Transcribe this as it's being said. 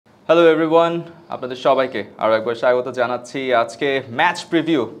Hello everyone, আপনাদের সবাইকে আরও একবার স্বাগত জানাচ্ছি। আজকে match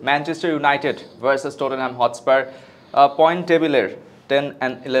preview Manchester United versus Tottenham Hotspur. Point টেবিলের 10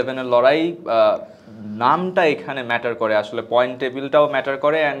 and 11 এর লড়াই। নামটা এখানে ম্যাটার করে, আসলে পয়েন্ট টেবিলটাও ম্যাটার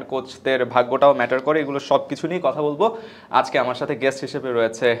করে অ্যান্ড কোচদের ভাগ্যটাও ম্যাটার করে। এগুলো সব কিছু নিয়ে কথা বলবো আজকে। আমার সাথে গেস্ট হিসেবে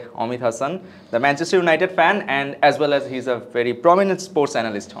রয়েছে Amit Hasan, the Manchester United fan and as well as he is a very prominent sports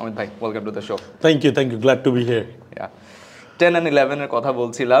analyst. Amit ভাই, welcome to the show. Thank you, glad to B here. 10 and 11 এর কথা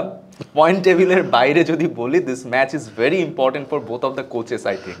বলছিলাম। পয়েন্ট টেবিলের বাইরে যদি বলি, this match is very important for both of the coaches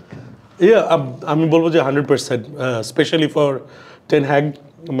I think. আমি বলবো যে 100%, specially for ten hag,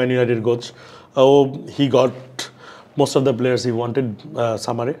 man United coach. He got most of the players he wanted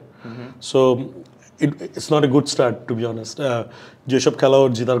সামারে, so it's not a good start to be honest. যেসব খেলা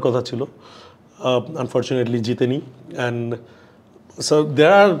ওর জেতার কথা ছিল, unfortunately জিতেনি, and so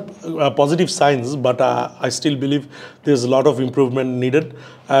there are positive signs, but I still believe there's a lot of improvement needed,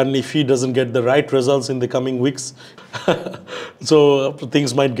 and if he doesn't get the right results in the coming weeks, so things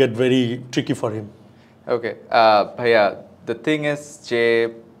might get very tricky for him. Okay, bhaiya, the thing is যে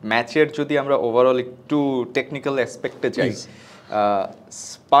ম্যাচের যদি আমরা overall একটু technical অ্যাসপেক্টে যাই,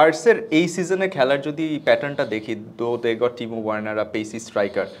 স্পার্সের এই সিজনে খেলার যদি প্যাটার্নটা দেখি, দো দে goat Timo Warner, a পেসি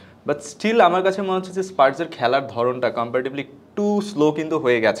striker, but still আমার কাছে মনে হচ্ছে যে স্পার্সের খেলার ধরনটা কম্পারেটিভলি একটু স্লো কিন্তু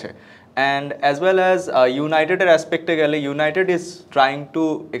হয়ে গেছে। অ্যান্ড অ্যাজ ওয়েল অ্যাজ ইউনাইটেডের অ্যাসপেক্টে গেলে, United is trying to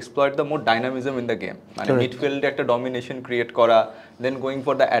exploit the more dynamism in the game, মানে মিডফিল্ডে একটা ডমিনেশন ক্রিয়েট করা, দেন going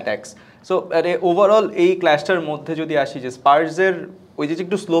for the attacks. So overall এই ক্লাসটার মধ্যে যদি আসি, যে স্পার্সের ওই যে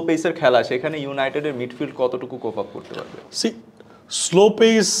একটু স্লো পেসের খেলা, সেখানে ইউনাইটেডের মিডফিল্ড কতটুকু কোপ আপ করতে পারবে? Slow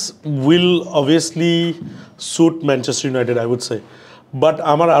pace will obviously suit Manchester United, I would say. But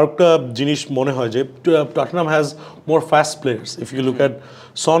আমার আরেকটা জিনিস মনে হয় যে Tottenham has more fast players. If you look at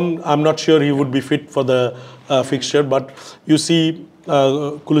Son, I'm not sure he would be fit for the fixture, but you see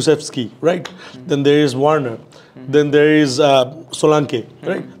Kulusevski, right? Then there is Warner. Then there is Solanke,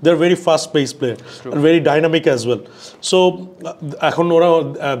 right? They're very fast-paced player and very dynamic as well. So এখন ওরা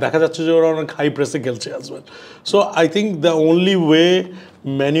দেখা যাচ্ছে যে ওরা অনেক high প্রেসে খেলছে as well. So I think the only way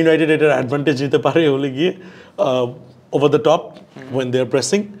Man United এটার advantage নিতে পারে হলে গিয়ে over the top when they are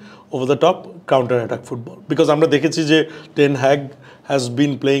pressing, over the top counter attack football, because আমরা দেখেছি যে Ten Hag has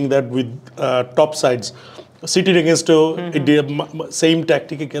been playing that with top sides. City against he did same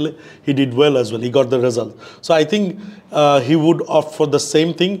tactically, he did well as well, he got the result. So I think he would opt for the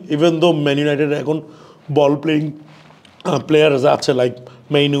same thing, even though Man United এখন ball playing players আছে like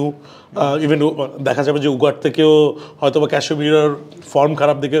Mainu, even দেখা যাবে যে উগাট থেকেও হয়তো বা ক্যাশমিরের form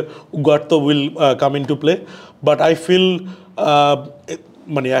খারাপ দেখে উগাট তো will come in to play, but I feel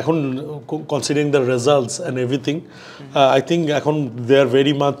মানে এখন considering the results and everything, I think এখন দে are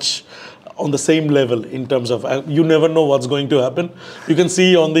very much on the same level in terms of you never know what's going to happen. You can see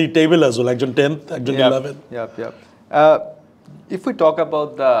on the table as well, একজন 10th, একজন 11th. If we talk about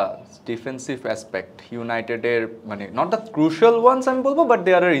the defensive aspect, United er mane not the crucial ones আমি বলবো, but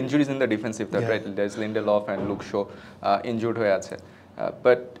there are injuries in the defensive, right? There's Lindelof and Luke Shaw injured হয়ে আছে,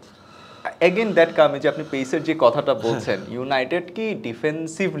 but again that comes যে আপনি পেসের যে কথাটা বলছেন, United কি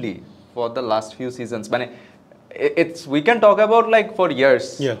defensively for the last few seasons, মানে we can talk about like for years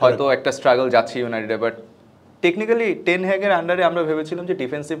হয়তো একটা স্ট্রাগল যাচ্ছে ইউনাইটেডে, বাট টেকনিক্যালি টেন হ্যাগের আন্ডারে আমরা ভেবেছিলাম যে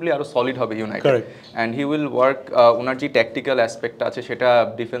ডিফেন্সিভলি আরো সলিড হবে United, and he will work, ওনার যে ট্যাকটিক্যাল অ্যাসপেক্ট আছে সেটা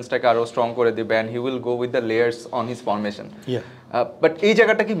ডিফেন্সটাকে আরো স্ট্রং করে দিবে, and he will go with the layers on his formation. But এই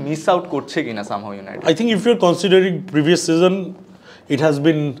জায়গাটা কি মিস আউট করছে কিনা somehow United? I think if you're considering previous season, it has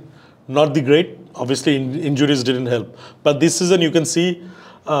been not the great, obviously injuries didn't help, but this season you can see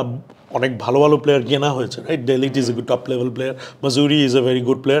অনেক ভালো ভালো player কেনা হয়েছে, right? Delete is a good top level player, মাজুরি is a very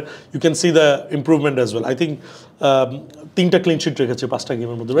good player, you can see the improvement as well. I think 3টা clean sheet রেখেছে 5টা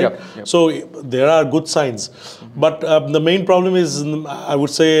গেমের মধ্যে, right? So there R good science, but the main problem is, I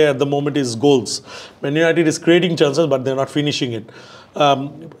would say at the moment, is goals. Man United is creating chances, but they are not finishing it.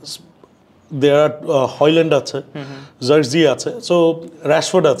 There are Højlund আছে, জার্জি আছে, so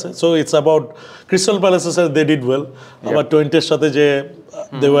Rashford আছে, so it's about Crystal Palace said they did well, but 20 সাথে যে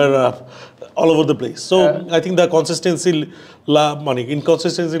they were all over the place. So I think the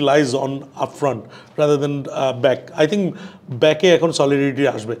inconsistency lies on up front rather than back. I think back এ এখন solidity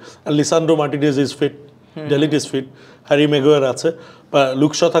আসবে, and Lisandro Martinez is fit, Delite is fit, Harry Maguire আছে,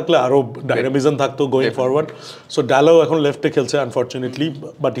 look শ থাকলে আরো dynamism থাকতো going forward. So ডালো এখন লেফটে খেলছে unfortunately,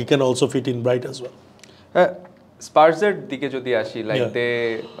 but he can also fit in right as well. স্পার্সের দিকে যদি আসি, like they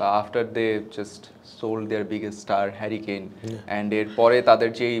after they just sold there biggest star Harry Kane, and এরপরে তাদের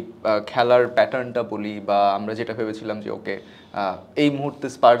যেই খেলার প্যাটার্নটা বলি, বা আমরা যেটা ভেবেছিলাম যে ওকে এই মুহূর্তে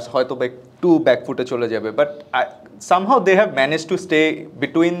স্পার্স হয়তো বা একটু ব্যাকফুটে চলে যাবে, but somehow they have managed to stay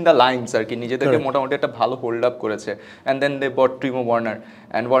between the lines আর কি, নিজেদেরকে মোটামুটি একটা ভালো হোল্ড আপ করেছে। and then they bought Timo Werner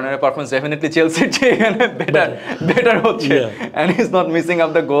and Werner performance definitely Chelsea এখানে better হচ্ছে, and he's not missing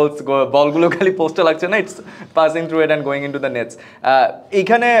up the goals, বলগুলো খালি পোস্টে লাগছে না, it's passing through it and going into the nets।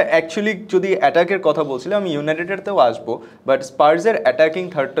 এখানে অ্যাকচুয়ালি যদি অ্যাটাকের কথা বলছিলাম, আমি ইউনাইটেডেরতেও আসবো, বাট স্পার্সের অ্যাটাকিং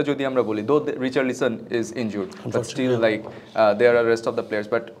থার্ডটা যদি আমরা বলি, দো Richarlison is injured, but still like there R rest of the players,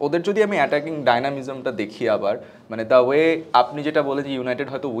 but ওদের যদি আমি অ্যাটাকিং ডাইনামিজমটা দেখি আবার, মানে দ্য ওয়ে আপনি যেটা বলে যে ইউনাইটেড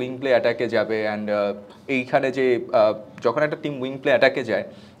হয়তো উইং প্লে অ্যাটাকে যাবে, অ্যান্ড এইখানে যে যখন একটা টিম উইং প্লে অ্যাটাকে যায়,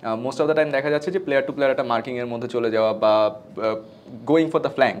 মোস্ট অফ দ্য টাইম দেখা যাচ্ছে যে প্লেয়ার টু প্লেয়ার একটা মার্কিংয়ের মধ্যে চলে যাওয়া বা গোয়িং ফর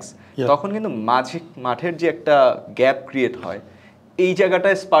দ্য ফ্ল্যাঙ্কস, তখন কিন্তু মাঠের যে একটা গ্যাপ ক্রিয়েট হয়, এই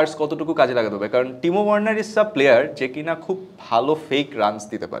জায়গাটায় স্পার্স কতটুকু কাজে লাগাতে হবে, কারণ Timo Warner is a player যে কিনা খুব ভালো ফেক রানস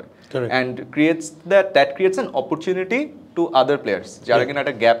দিতে পারে, and that creates an opportunity to other players যারা কিনা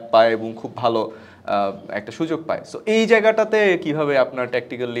একটা গ্যাপ পায় এবং খুব ভালো একটা সুযোগ পায়। সো এই জায়গাটাতে কিভাবে আপনার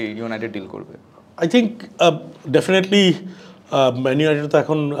ট্যাকটিক্যালি ইউনাইটেড ডিল করবে? I think definitely man United তো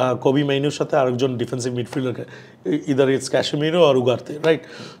এখন কবি মাইনুর সাথে আরেকজন defensive midfielder, either it's ক্যাশমিরো R উগার্তে, right?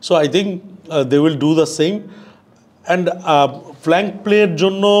 So I think they will do the same. And flank প্লেয়ের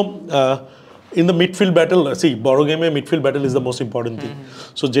জন্য ইন দ্য মিডফিল্ড ব্যাটেল, বড় গেমে midfield battle is the most important thing.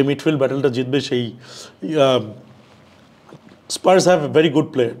 So যে midfield ব্যাটেলটা জিতবে সেই Spurs have a very good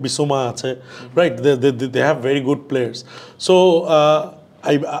player, Bissouma ache, right? They have very good players. So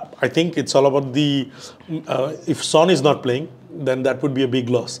I think it's all about the if Son is not playing, then that would be a big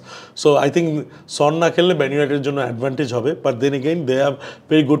loss. So I think Son na khelle Man United jonno advantage hobe, but then again they have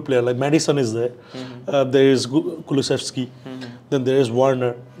very good player like Maddison is there, there is Kulusevski, then there is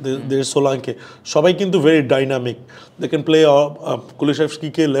Werner, there is Solanke. Shobai kintu very dynamic. They can play Kulusevski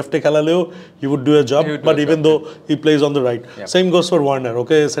ke left e khelaleo he would do a job, but even though he plays on the right, same goes for Werner.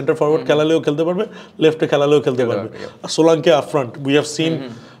 Okay, center forward khelaleo khelte parbe, left e khelaleo khelte parbe. Solanke up front, we have seen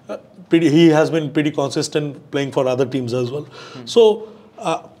he has been pretty consistent playing for other teams as well. So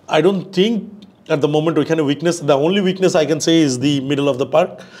I don't think at the moment we can have weakness. The only weakness I can say is the middle of the park.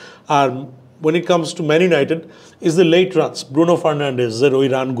 When it comes to Man United, is the late runs. Bruno Fernandes, ওই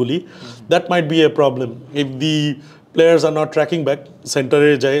রানগুলি, that might be a problem. If the players are not tracking back, center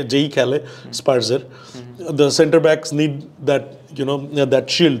যেই খেলে স্পার্সের, the center backs need that, you know, that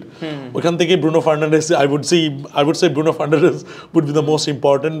shield. ওখান থেকে Bruno Fernandes, I would say Bruno Fernandes would be the most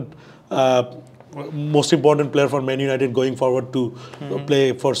important player for Man United going forward to play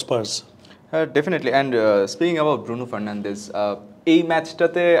for Spurs. Definitely. And speaking about Bruno Fernandes, এই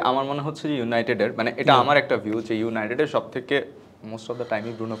ম্যাচটাতে আমার মনে হচ্ছে যে ইউনাইটেডের, মানে এটা আমার একটা ভিউ, যে ইউনাইটেডের সব থেকে মোস্ট অফ দ্য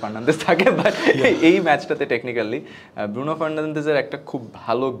টাইমই ব্রুনো ফার্নান্দেস থাকে, বাট এই ম্যাচটাতে টেকনিক্যালি ব্রুনো ফার্নান্দেসের একটা খুব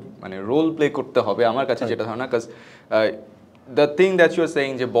ভালো মানে রোল প্লে করতে হবে আমার কাছে যেটা ধারণা, কাজ the thing that you are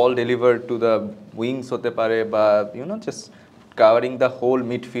saying যে বল ডেলিভার টু দ্য উইংস হতে পারে, বা YONO just covering the whole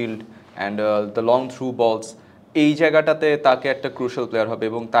midfield and the long through বলস, এই জায়গাটাতে তাকে একটা ক্রুশাল প্লেয়ার হবে,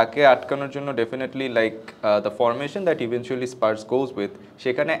 এবং তাকে আটকানোর জন্য definitely like the formation that eventually Spurs goes with,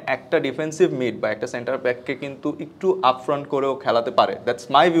 সেখানে একটা ডিফেন্সিভ মিড বা একটা সেন্টার ব্যাককে কিন্তু একটু আপফ্রন্ট করেও খেলাতে পারে। That's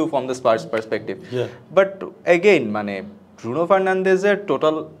my view from the Spurs perspective. But again মানে ব্রুনো ফার্নান্দেজের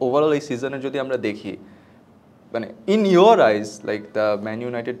টোটাল ওভারঅল এই সিজনে যদি আমরা দেখি, মানে in your eyes like the man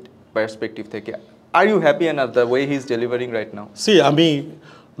United perspective থেকে, are you happy enough the way he is delivering right now? C আমি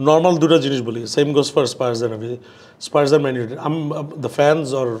normal দুটো জিনিস বলি, same goes for Spurs and Man United. The fans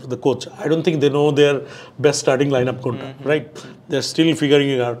or the coach, I don't think they know their best starting lineup কোনটা, right? They're still figuring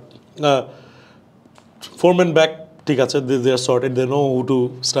it out. Four men back ঠিক আছে, they are sorted, they know who to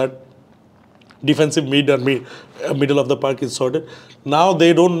start. Defensive mid and middle of the park is sorted. Now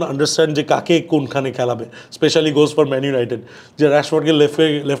they don't understand যে কাকে কোনখানে খেলাবে, specially goes for man United, যে র্যাশফোর্ডকে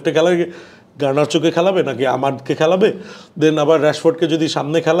লেফটে খেলাবে, গার্নাচোকে খেলাবে নাকি আমাদকে খেলাবে, দেন আবার র্যাশফোর্ডকে যদি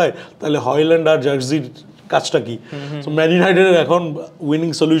সামনে খেলায় তাহলে হয়ল্যান্ড আর জার্সির কাজটা কি? সো ম্যান ইউনাইটেডের এখন winning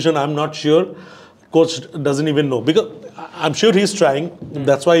solution I am not sure, coach doesn't even know, because I am sure he is trying,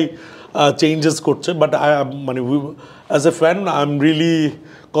 that's why changes করছে, বাট মানে as a fan I am really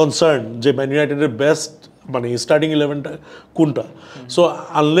concern যে ম্যান ইউনাইটেডের best মানে starting 11টা কোনটা। So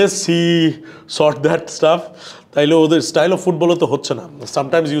unless he sort that staff, তাইলে ওদের style of ফুটবলও তো হচ্ছে না।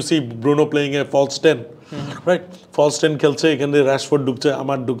 Sometimes you C Bruno playing A false 10, right? False 10 খেলছে, এখানে র্যাশফোর্ড ঢুকছে,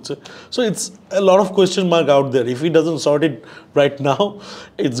 আমার ঢুকছে। So it's a lot of question mark out there. If he doesn't sort it right now,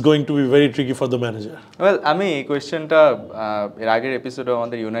 it's going to be very tricky for the manager. Well, আমি এই কোয়েশ্চেনটা এর আগের এপিসোডে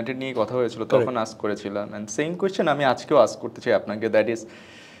আমাদের ইউনাইটেড নিয়ে কথা হয়েছিল, তখন আস্ক করেছিলাম, অ্যান্ড সেম কোয়েশ্চেন আমি আজকেও আস্ক করতে চাই আপনাকে, that is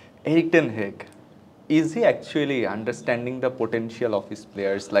Eric ten Hague, is he actually understanding the potential of his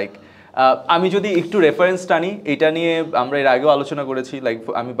players? Like আমি যদি একটু রেফারেন্স টানি, এটা নিয়ে আমরা এর আগেও আলোচনা করেছি, লাইক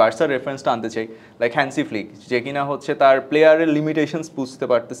আমি বার্সার রেফারেন্সটা আনতে চাই, লাইক হ্যান্সি ফ্লিক, যে কিনা হচ্ছে তার প্লেয়ারের লিমিটেশনস বুঝতে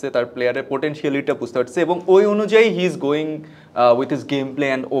পারতেছে, তার প্লেয়ারের পোটেনশিয়ালিটিটা বুঝতে পারতেছে, এবং ওই অনুযায়ী he is going with his game play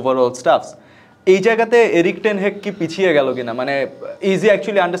and overall stuffs. এই জায়গাতে এরিক টেন হেগ কি পিছিয়ে গেল কিনা, মানে easy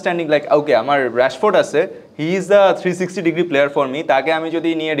actually understanding like okay আমার র্যাশফোর্ড আছে, he is the 360 degree player for me, তাকে আমি যদি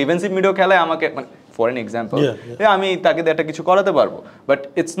নিয়ে ডিফেন্সিভ মিডও খেলায় আমাকে, মানে ফর এন এক্সাম্পল, আমি তাকে একটা কিছু করাতে পারবো, but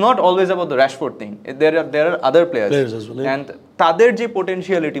it's not always about the Rashford thing, there R other players and তাদের যে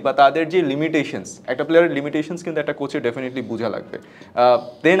পোটেনশিয়ালিটি বা তাদের যে লিমিটেশনস, একটা প্লেয়ারের লিমিটেশনস কিন্তু একটা কোচের ডেফিনেটলি বোঝা লাগবে।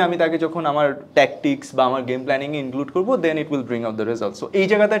 দেন আমি তাকে যখন আমার ট্যাকটিক্স বা আমার গেম প্ল্যানিংয়ে ইনক্লুড করবো, দেন it will bring out the result. So এই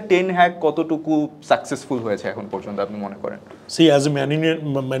জায়গাতে টেন হ্যাগ কতটুকু সাকসেসফুল হয়েছে এখন পর্যন্ত আপনি মনে করেন? C as a man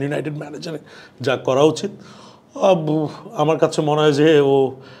United manager যা করা উচিত, আমার কাছে মনে হয় যে ও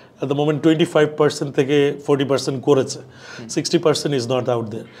at the moment 25% থেকে 40% করেছে, 60% is not out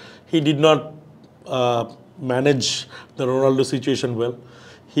there. He did not manage the Ronaldo situation well.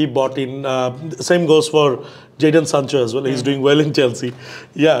 He bought in, same goes for 𝐿 Sancho as well. He's doing well in Chelsea.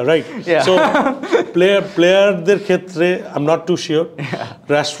 Yeah, right. Yeah. So প্লেয়ারদের ক্ষেত্রে I'm not too sure.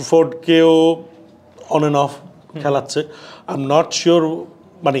 Rashford-কেও on and off খেলাচ্ছে। I'm not sure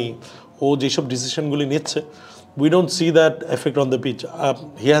মানে ও যেসব ডিসিশনগুলি নিচ্ছে, we don't see that effect on the pitch.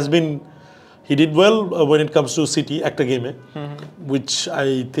 He did well when it comes to City একটা গেমে, which I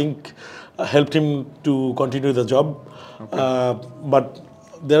think helped him to continue the job. But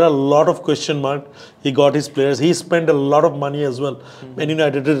there are a lot of question mark. He got his players. He spent a lot of money as well. Man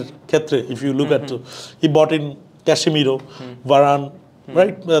Unitedের ক্ষেত্রে, if you look at, he bought in Casemiro, Varane,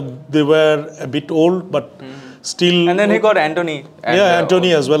 right? They were a bit old, but still. And then he got Antony.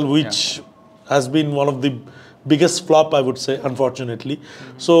 Antony as well, which has been one of the biggest flop, I would say, unfortunately.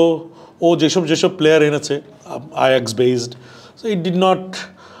 So ও যেসব player এনেছে Ajax based, so it did not,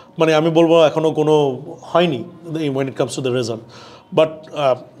 মানে আমি বলবো এখনো কোনো হয়নি when it comes to the result, but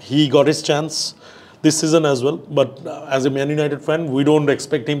he got his chance this season as well. But as a Man United fan, we don't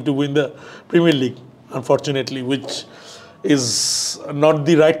expect him to win the Premier League, unfortunately, which is not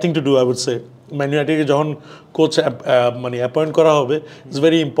the right thing to do, I would say. Man United যখন coach মানে appoint করা হবে, it's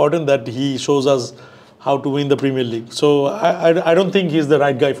very important that he shows us how to win the Premier League. So I don't think he's the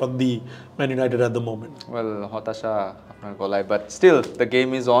right guy for the Man United at the moment. Well, হতাশা আপনার গলায়, but still the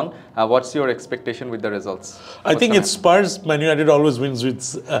game is on. What's your expectation with the results? I think it's Spurs. Man United always wins with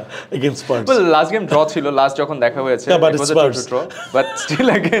against Spurs. Well, last game draw ছিল, last যখন দেখা হয়েছে, but it was a Spurs. 2-2 draw, but still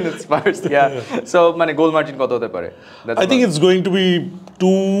again it's Spurs. Yeah. So মানে গোল margin কত হতে পারে? I think it's going to be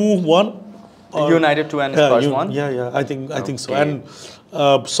 2-1. United 2 and Spurs 1. Yeah. I think so. And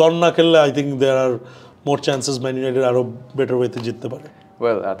Son না খেললে, I think there are more chances Man United আরো better way তে জিততে পারে।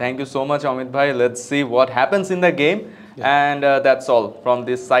 Well, thank you so much, Amit bhai. Let's see what happens in the game. And that's all from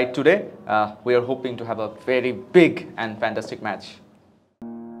this side today. We are hoping to have a very big and fantastic match.